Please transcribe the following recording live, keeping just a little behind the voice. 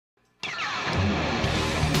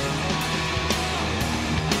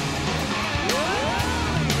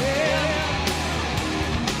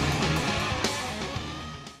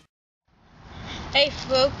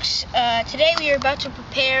folks, today we are about to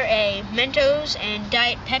prepare a Mentos and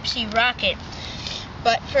Diet Pepsi rocket.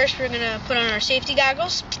 But first we're going to put on our safety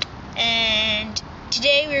goggles, and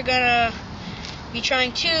today we're going to be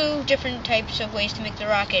trying two different types of ways to make the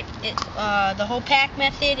rocket. The whole pack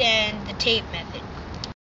method and the tape method.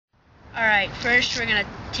 Alright, first we're going to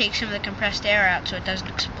take some of the compressed air out so it doesn't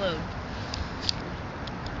explode.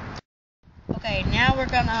 Okay, now we're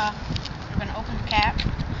gonna open the cap,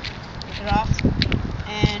 take it off,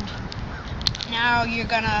 and now you're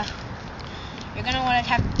gonna want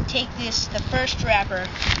to have to take the first wrapper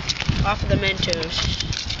off of the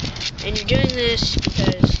Mentos, and you're doing this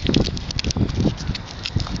because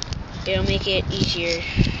it'll make it easier,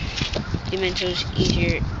 the Mentos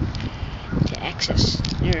easier to access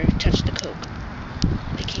or touch the Coke.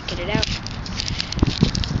 I can't get it out.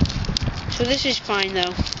 So this is fine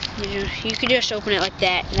though. You can just open it like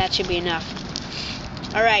that, and that should be enough.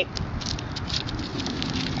 Alright,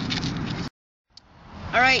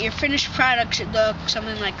 your finished product should look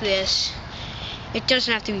something like this. It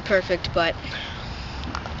doesn't have to be perfect, but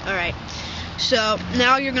alright. So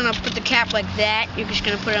now you're gonna put the cap like that. You're just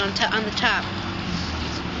gonna put it on the top,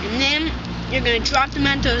 and then you're gonna drop the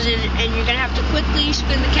Mentos in, and you're gonna have to quickly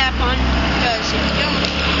spin the cap on, because if you don't,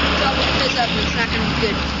 it's all gonna fizz up and it's not gonna be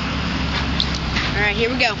good. Alright, here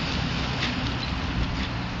we go.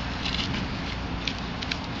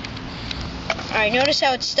 Alright, notice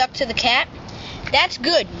how it's stuck to the cap? That's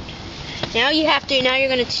good. Now you're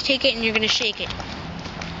going to take it and you're going to shake it.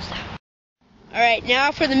 Alright,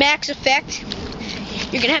 now for the max effect,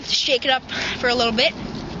 you're going to have to shake it up for a little bit.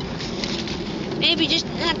 Maybe just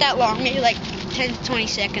not that long, maybe like 10 to 20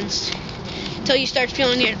 seconds, until you start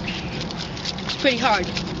feeling it. It's pretty hard.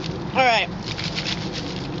 Alright.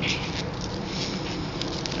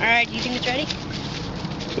 Alright, do you think it's ready?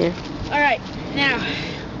 Yeah. Alright, now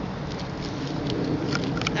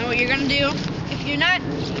what you're going to do, if you're not,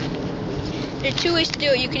 there are two ways to do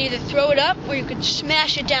it. You can either throw it up, or you can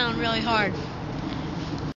smash it down really hard.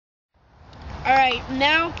 Alright,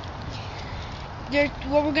 now,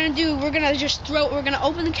 what we're going to do, we're going to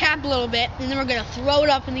open the cap a little bit, and then we're going to throw it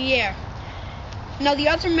up in the air. Now the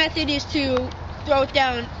other method is to throw it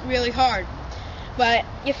down really hard. But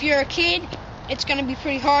if you're a kid, it's going to be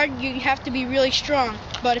pretty hard. You have to be really strong.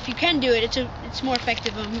 But if you can do it, it's more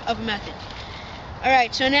effective of a method.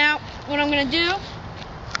 Alright, so now what I'm going to do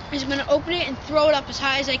is I'm going to open it and throw it up as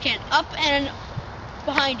high as I can. Up and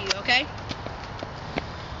behind you, okay?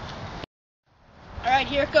 Alright,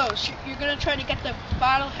 here it goes. You're going to try to get the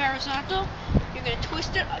bottle horizontal. You're going to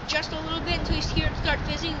twist it just a little bit until you hear it start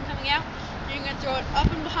fizzing and coming out. Then you're going to throw it up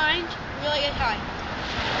and behind, really high.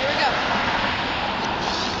 Here we go.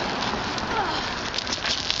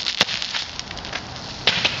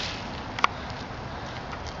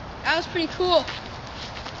 That was pretty cool.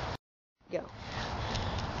 Go.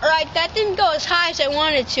 Alright, that didn't go as high as I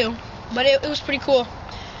wanted to, but it was pretty cool.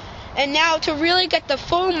 And now to really get the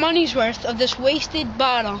full money's worth of this wasted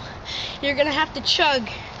bottle, you're going to have to chug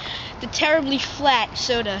the terribly flat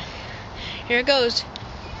soda. Here it goes.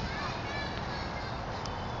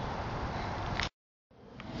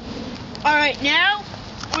 Alright, now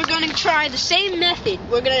we're going to try the same method.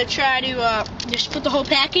 We're going to try to just put the whole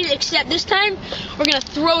pack in, except this time we're going to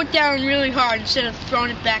throw it down really hard instead of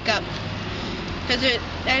throwing it back up, because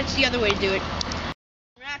that's the other way to do it.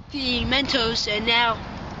 Wrap the Mentos, and now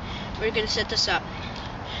we're going to set this up.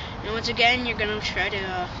 And once again, you're going to try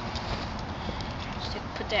to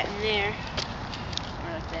put that in there,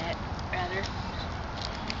 or like that, rather.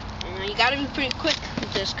 And you got to be pretty quick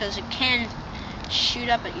with this, because it can shoot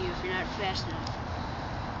up at you if you're not fast enough.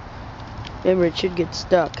 Remember, it should get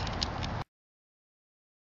stuck.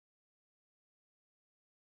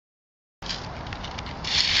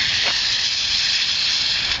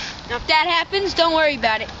 Now if that happens, don't worry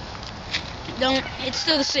about it. It's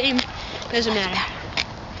still the same. Doesn't matter.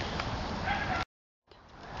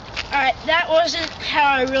 Alright, that wasn't how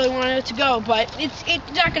I really wanted it to go, but it's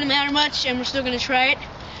not going to matter much, and we're still going to try it,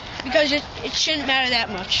 because it shouldn't matter that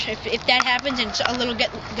much if that happens and it's a little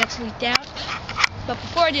gets leaked out. But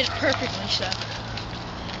before I did it perfectly, so.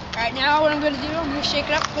 Alright, now what I'm going to do, I'm going to shake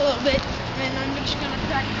it up for a little bit, and I'm just going to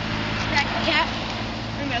crack the cap.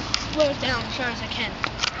 I'm going to slow it down as far as I can.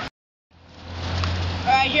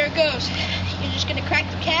 Alright, here it goes. You're just going to crack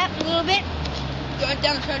the cap a little bit, go it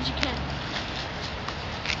down as hard as you can.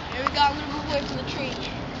 Here we go, I'm going to move away from the tree.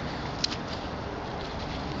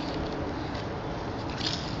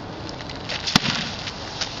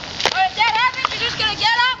 Alright, if that happens, you're just going to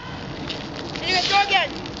get up, and you're going to throw again.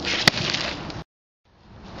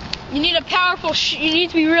 You need a powerful, you need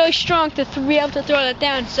to be really strong to be able to throw that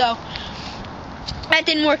down, so That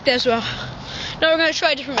didn't work as well. Now we're gonna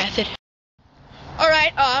try a different method.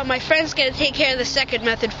 Alright, my friend's gonna take care of the second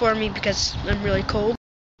method for me because I'm really cold.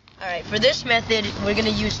 Alright, for this method, we're gonna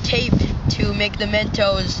use tape to make the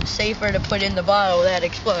Mentos safer to put in the bottle without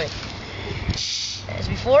exploding. As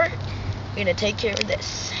before, we're gonna take care of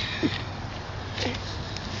this.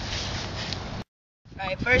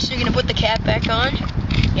 Alright, first you're gonna put the cap back on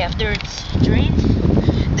after it's drained.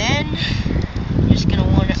 Then you're just gonna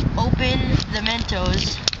wanna open the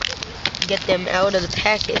Mentos, get them out of the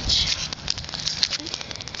package.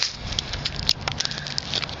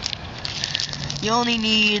 You only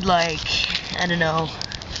need like, I don't know,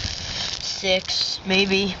 6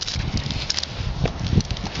 maybe.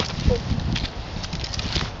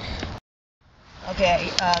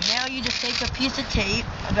 Okay, now you just take a piece of tape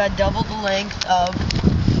about double the length of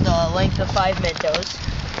 5 Mentos.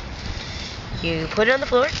 You put it on the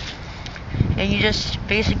floor, and you just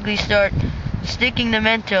basically start sticking the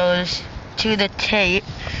Mentos to the tape.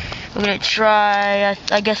 We're gonna try,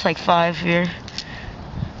 I guess, like 5 here.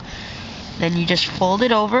 Then you just fold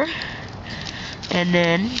it over, and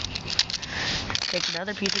then take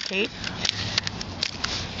another piece of tape.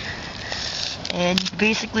 And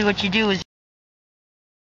basically what you do is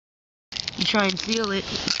you try and seal it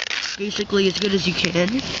basically as good as you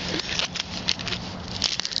can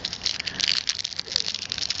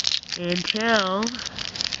until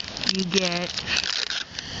you get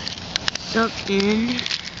something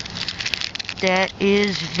that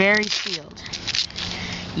is very sealed.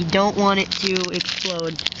 You don't want it to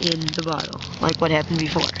explode in the bottle like what happened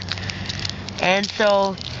before. And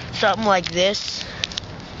so something like this,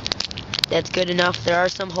 that's good enough. There are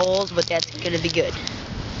some holes, but that's gonna be good.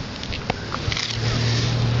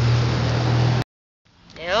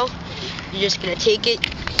 Now, you're just gonna take it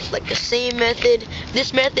like the same method.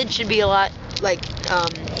 This method should be a lot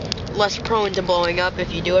less prone to blowing up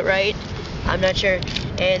if you do it right. I'm not sure.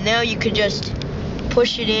 And now you could just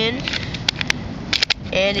push it in,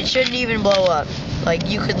 and it shouldn't even blow up. Like,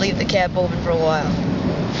 you could leave the cap open for a while.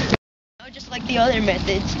 Now, just like the other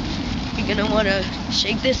methods, you're gonna wanna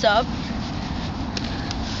shake this up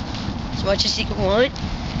as much as you want.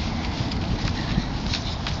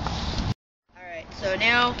 So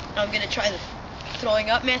now I'm gonna try the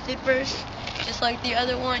throwing up method first. Just like the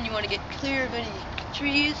other one, you want to get clear of any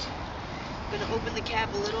trees. I'm gonna open the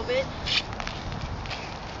cap a little bit.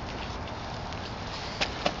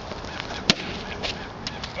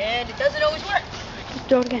 And it doesn't always work.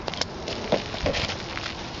 Do it again.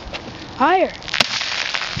 Higher.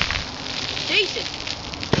 Jason.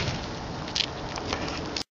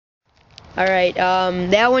 Alright,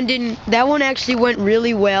 that one actually went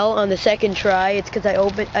really well on the second try. It's because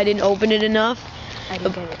I didn't open it enough. I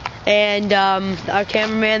didn't get it. And our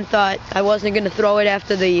cameraman thought I wasn't going to throw it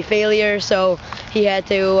after the failure, so he had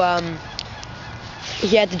to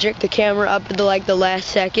jerk the camera up at the last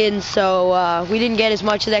second. So we didn't get as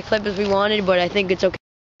much of that clip as we wanted, but I think it's okay.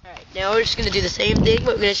 Alright, now we're just going to do the same thing,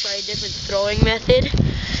 but we're going to try a different throwing method.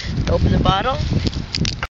 Open the bottle.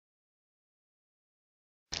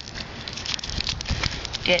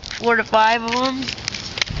 Get 4 to 5 of them.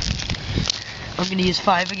 I'm going to use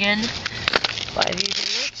 5 again. 5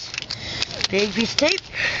 usually works. Big piece of tape.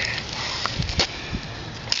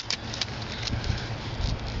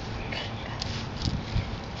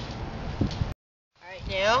 Alright,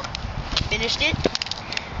 now, finished it.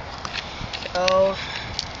 So,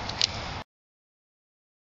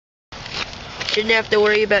 shouldn't have to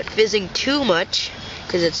worry about fizzing too much,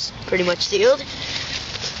 because it's pretty much sealed.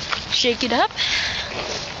 Shake it up.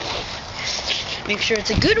 Make sure it's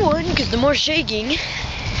a good one, because the more shaking,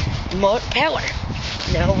 the more power.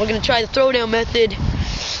 Now we're going to try the throwdown method,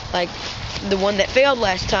 like the one that failed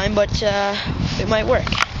last time, but it might work.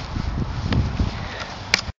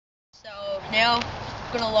 So now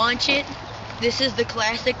we're going to launch it. This is the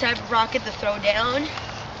classic type of rocket to throw down.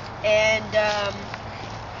 And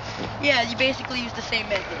yeah, you basically use the same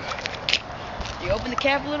method. You open the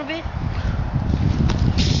cap a little bit.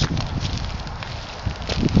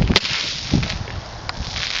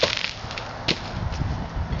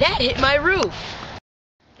 That hit my roof.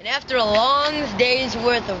 And after a long day's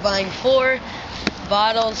worth of buying 4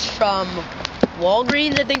 bottles from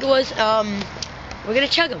Walgreens, I think it was, we're gonna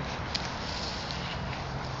chug them.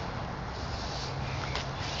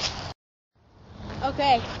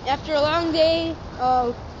 Okay, after a long day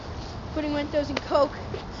of putting Mentos in Coke,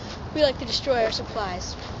 we like to destroy our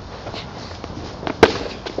supplies.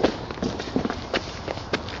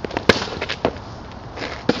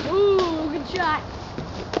 Ooh, good shot.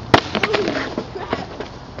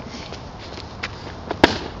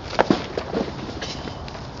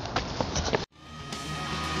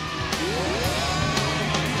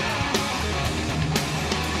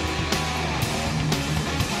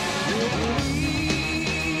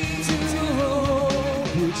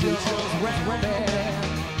 was winning.